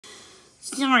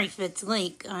Sorry if it's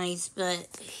late, guys, but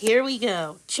here we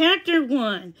go. Chapter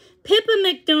 1. Pippa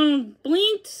McDonald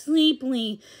blinked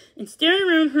sleepily and stared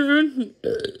around her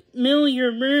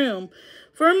unfamiliar room.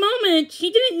 For a moment,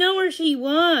 she didn't know where she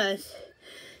was.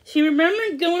 She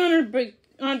remembered going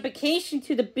on vacation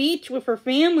to the beach with her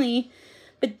family,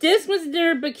 but this was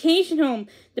their vacation home.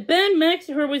 The bed next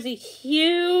to her was a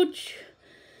huge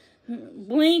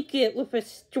blanket with a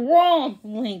straw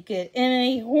blanket and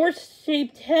a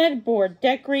horse-shaped headboard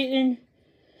decorated in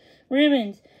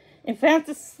ribbons. And fast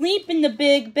asleep in the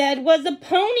big bed was a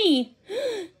pony.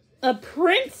 A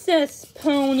princess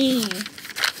pony.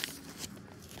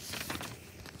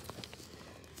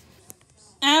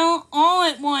 All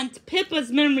at once,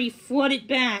 Pippa's memory flooded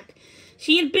back.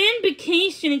 She had been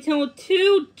vacation until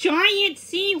 2 giant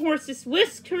seahorses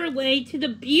whisked her away to the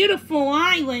beautiful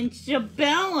island,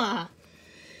 Shabella.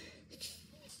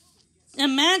 A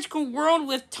magical world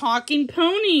with talking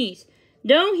ponies.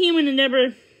 No human had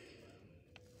ever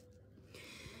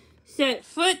set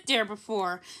foot there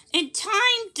before, and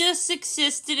time just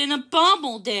existed in a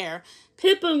bubble there.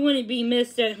 Pippa wouldn't be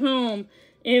missed at home,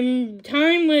 and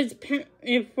time was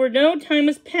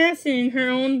passing in her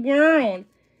own world.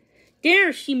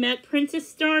 There she met Princess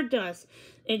Stardust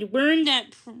and learned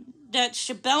that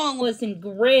Shabella was in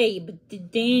grave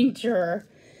danger.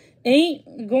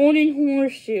 8 golden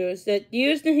horseshoes that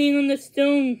used to hang on the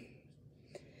stone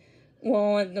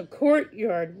wall in the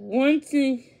courtyard. Once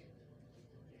a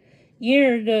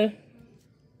year,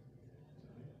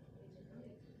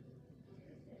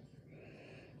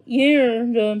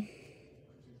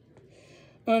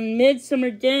 on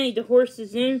Midsummer Day, the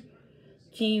horses'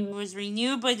 energy was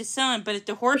renewed by the sun. But if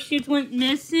the horseshoes went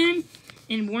missing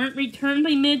and weren't returned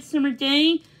by Midsummer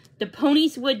Day, the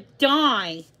ponies would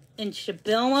die and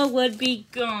Shabella would be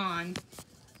gone.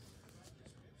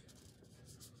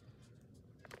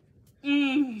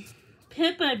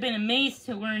 Pippa had been amazed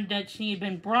to learn that she had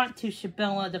been brought to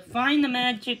Shabella to find the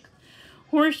magic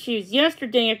horseshoes.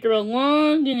 Yesterday, after a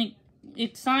long and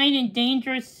exciting,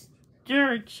 dangerous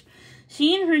search,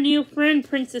 she and her new friend,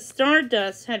 Princess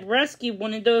Stardust, had rescued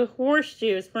one of the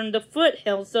horseshoes from the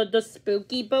foothills of the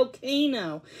spooky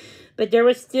volcano. But there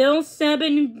were still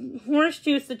 7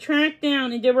 horseshoes to track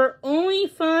down, and there were only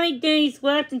 5 days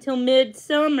left until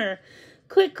midsummer.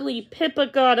 Quickly, Pippa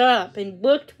got up and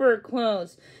looked for her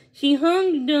clothes. She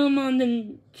hung them on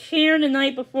the chair the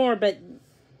night before, but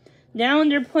now in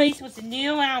their place was a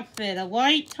new outfit. A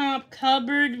white top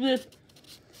covered with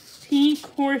pink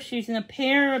horseshoes and a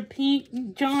pair of pink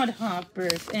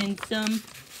jawhoppers and some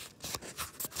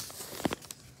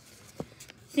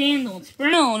sandals.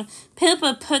 Thrilled,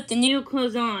 Pippa put the new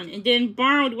clothes on and then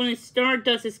borrowed one of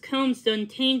Stardust's combs to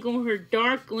untangle her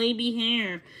dark, wavy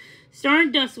hair.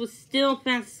 Stardust was still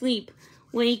fast asleep.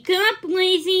 "Wake up,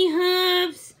 lazy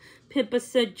hooves," Pippa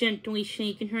said, gently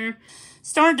shaking her.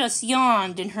 Stardust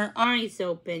yawned and her eyes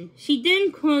opened. She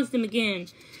then closed them again.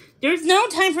 "There's no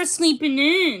time for sleeping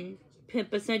in,"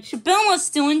 Pippa said. "Shabella's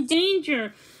still in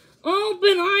danger." "Oh,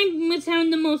 but I was having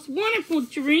the most wonderful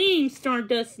dream,"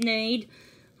 Stardust neighed.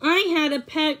 "I had a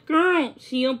pet girl."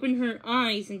 She opened her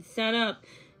eyes and sat up.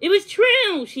 "It was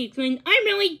true," she exclaimed. "I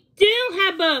really do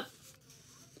have a..."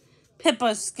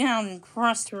 Pippa scowled and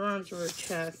crossed her arms over her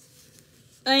chest.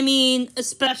 "A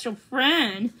special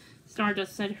friend,"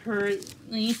 Stardust said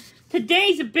hurriedly.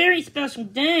 "Today's a very special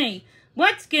day.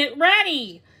 Let's get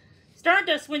ready."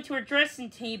 Stardust went to her dressing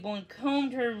table and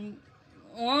combed her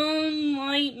long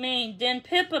white mane. Then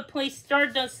Pippa placed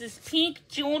Stardust's pink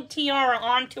jeweled tiara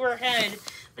onto her head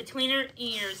between her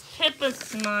ears. Pippa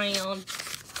smiled.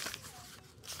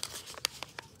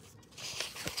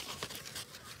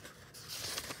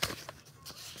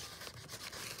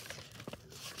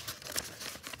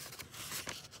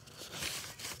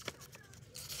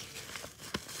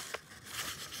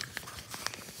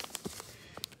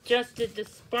 Adjusted the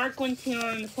sparkling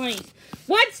tiara in place.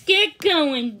 "Let's get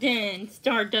going then,"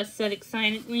 Stardust said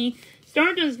excitedly.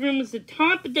 Stardust's room was the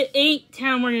top of the 8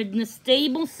 tower in the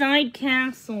stable side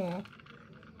castle.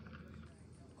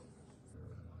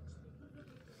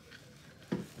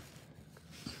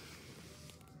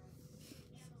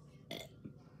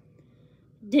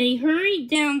 They hurried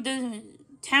down the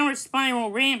tower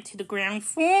spiral ramp to the ground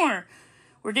floor,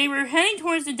 where they were heading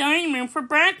towards the dining room for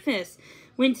breakfast,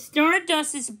 when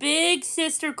Stardust's big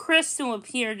sister Crystal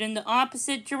appeared in the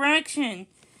opposite direction.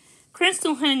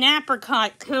 Crystal had an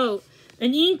apricot coat,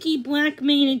 an inky black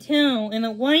mane and tail, and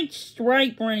a white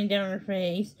stripe running down her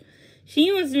face. She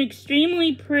was an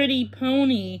extremely pretty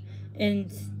pony,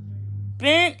 and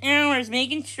spent hours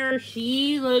making sure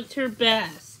she looked her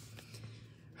best.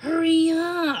 "Hurry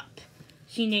up,"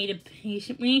 she neighed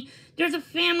impatiently. There's a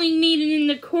family meeting in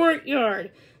the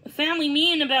courtyard. A family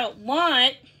meeting about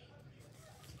what?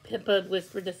 Pippa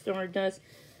whispered to Stardust.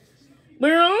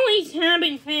 We're always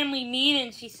having family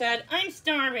meetings, she said. I'm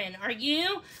starving. Are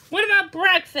you? What about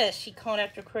breakfast? She called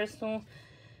after Crystal.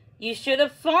 You should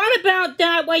have thought about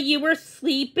that while you were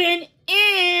sleeping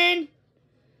and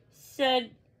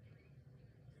said,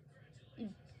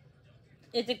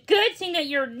 it's a good thing that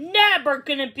you're never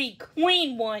gonna be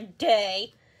queen one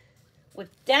day.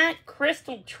 With that,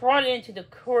 Crystal trotted into the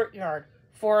courtyard.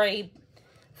 For a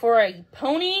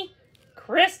pony,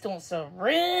 Crystal's a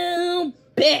real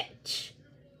bitch.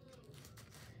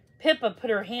 Pippa put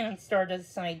her hand on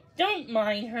Stardust's side. Don't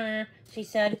mind her, she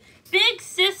said. Big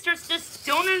sisters just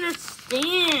don't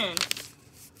understand.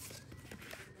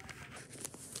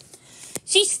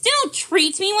 She still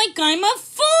treats me like I'm a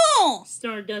fool,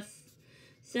 Stardust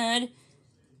said.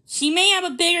 She may have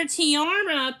a bigger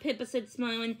tiara, Pippa said,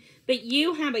 smiling, but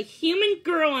you have a human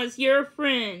girl as your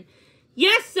friend.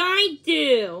 Yes, I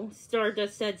do,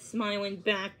 Stardust said, smiling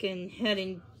back and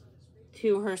heading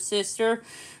to her sister.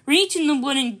 Reaching the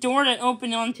wooden door that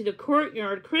opened onto the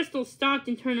courtyard, Crystal stopped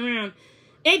and turned around.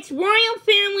 It's royal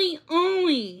family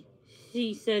only,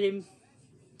 she said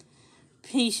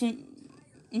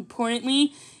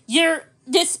importantly.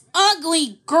 This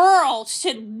ugly girl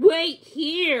should wait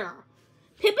here.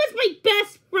 Pippa's my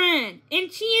best friend,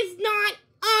 and she is not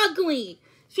ugly.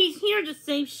 She's here to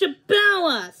save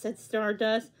Shabella, said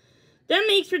Stardust. That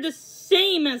makes her the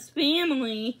same as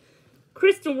family.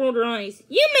 Crystal rolled her eyes.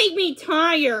 You make me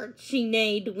tired, she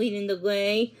neighed, leading the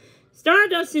way.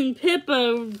 Stardust and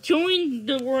Pippa joined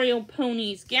the royal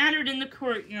ponies, gathered in the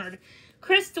courtyard.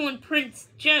 Crystal and Prince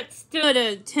Jet stood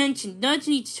at attention,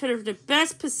 nudging each other for the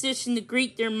best position to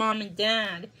greet their mom and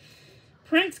dad.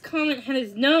 Prince Comet had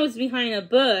his nose behind a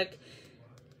book.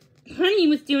 Honey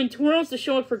was doing twirls to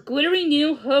show off her glittery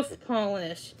new hoof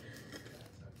polish.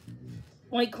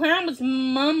 White Cloud was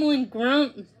mumbling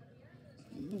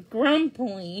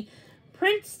grumpily.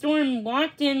 Prince Storm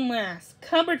walked in last,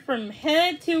 covered from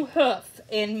head to hoof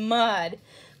in mud,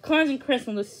 causing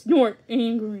Crystal to snort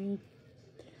angrily.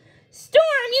 Storm,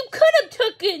 you could have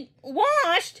took it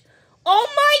washed. Oh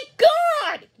my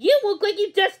God! You look like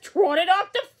you just trotted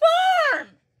off the farm.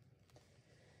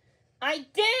 I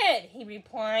did, he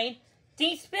replied.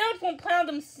 These spells won't plow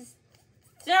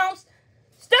themselves.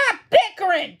 Stop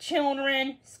bickering,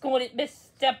 children, scolded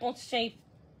Miss Steeplechase,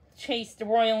 the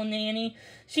royal nanny.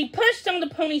 She pushed some of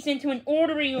the ponies into an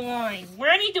orderly line,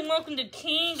 ready to welcome the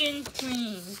king and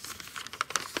queen.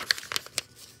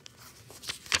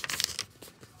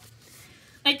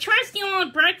 I trust you all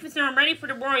had breakfast and are ready for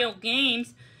the royal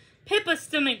games. Pippa's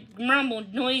stomach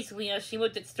rumbled noisily as she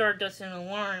looked at Stardust in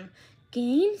alarm.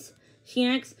 Games? She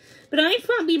asked. But I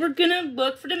thought we were gonna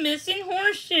look for the missing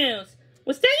horseshoes.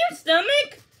 Was that your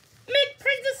stomach?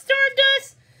 Princess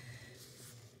Stardust?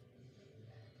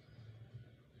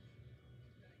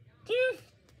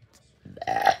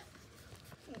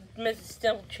 Mrs.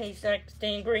 Steeplechase acted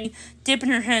angry, dipping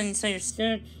her head inside her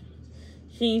stomach.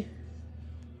 She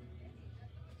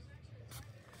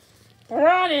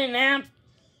brought out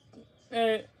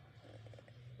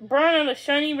a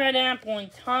shiny red apple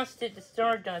and tossed it to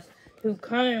Stardust, who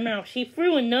caught in her mouth. She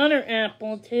threw another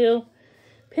apple to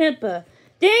Pippa.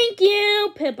 Thank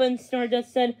you, Pippa and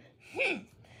Stardust said.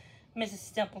 Mrs.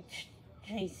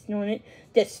 Steeplechase snorted.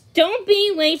 Just don't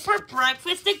be late for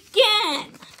breakfast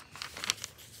again.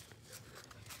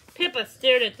 Pippa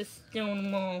stared at the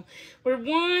stone wall, where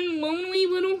one lonely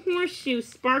little horseshoe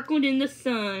sparkled in the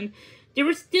sun. There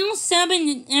were still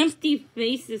 7 empty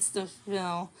faces to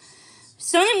fill.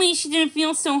 Suddenly, she didn't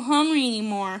feel so hungry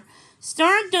anymore.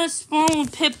 Stardust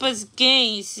followed Pippa's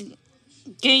gaze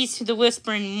to the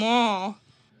whispering wall.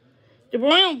 The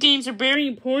royal games are very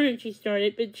important, she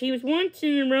started, but she was once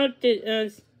interrupted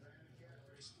as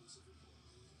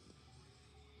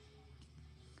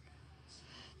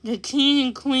the king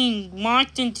and queen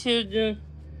walked into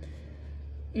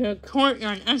the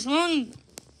courtyard. As one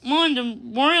of the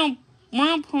royal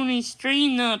ponies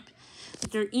straightened up,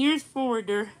 with their ears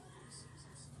forward,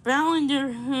 bowing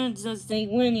their heads as they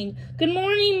whinnied. Good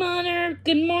morning, Mother.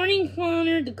 Good morning,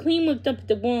 Father. The queen looked up at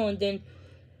the wall and then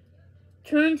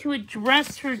turned to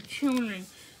address her children.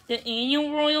 The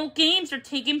annual royal games are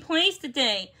taking place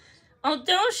today.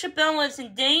 Although Shabella is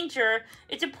in danger,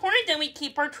 it's important that we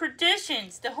keep our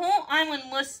traditions. The whole island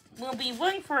will be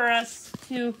waiting for us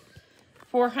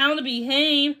for how to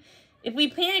behave. If we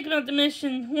panic about the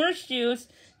missing horseshoes,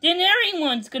 then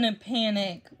everyone's gonna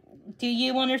panic. Do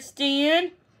you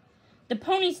understand? The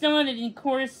ponies nodded in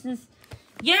choruses.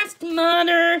 Yes,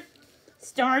 Mother.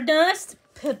 Stardust,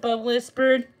 Pippa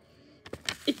whispered.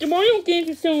 If the royal games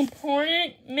are so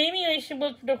important, maybe I should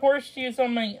look for the horseshoes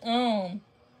on my own.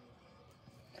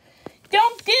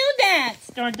 Don't do that,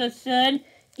 Stardust said.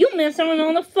 You'll miss out on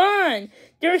all the fun.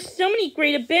 There are so many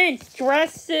great events.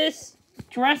 Dressage,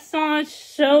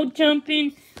 show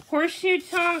jumping, horseshoe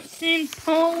tossing,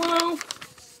 polo,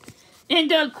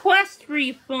 and a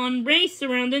equestrian fun race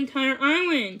around the entire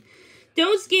island.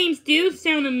 Those games do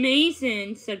sound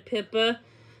amazing, said Pippa.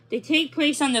 They take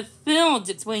place on the fields,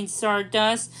 explained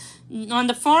Stardust, on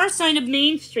the far side of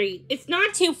Main Street. It's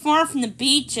not too far from the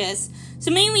beaches,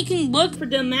 so maybe we can look for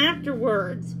them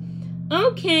afterwards.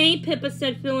 Okay, Pippa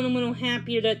said, feeling a little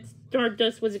happier that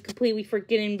Stardust wasn't completely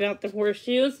forgetting about the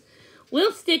horseshoes.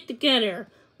 We'll stick together,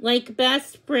 like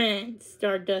best friends,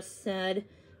 Stardust said.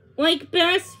 Like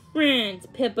best friends,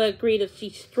 Pippa agreed as she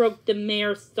stroked the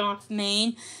mare's soft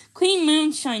mane. Queen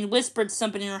Moonshine whispered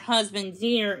something in her husband's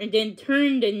ear and then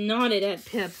turned and nodded at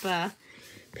Pippa.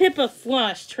 Pippa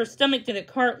flushed. Her stomach did a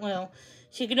cartwheel.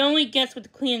 She could only guess what the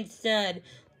Queen said.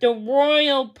 The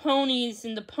royal ponies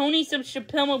and the ponies of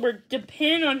Chapilla were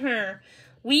depend on her.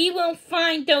 We will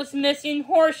find those missing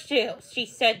horseshoes, she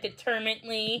said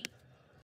determinedly.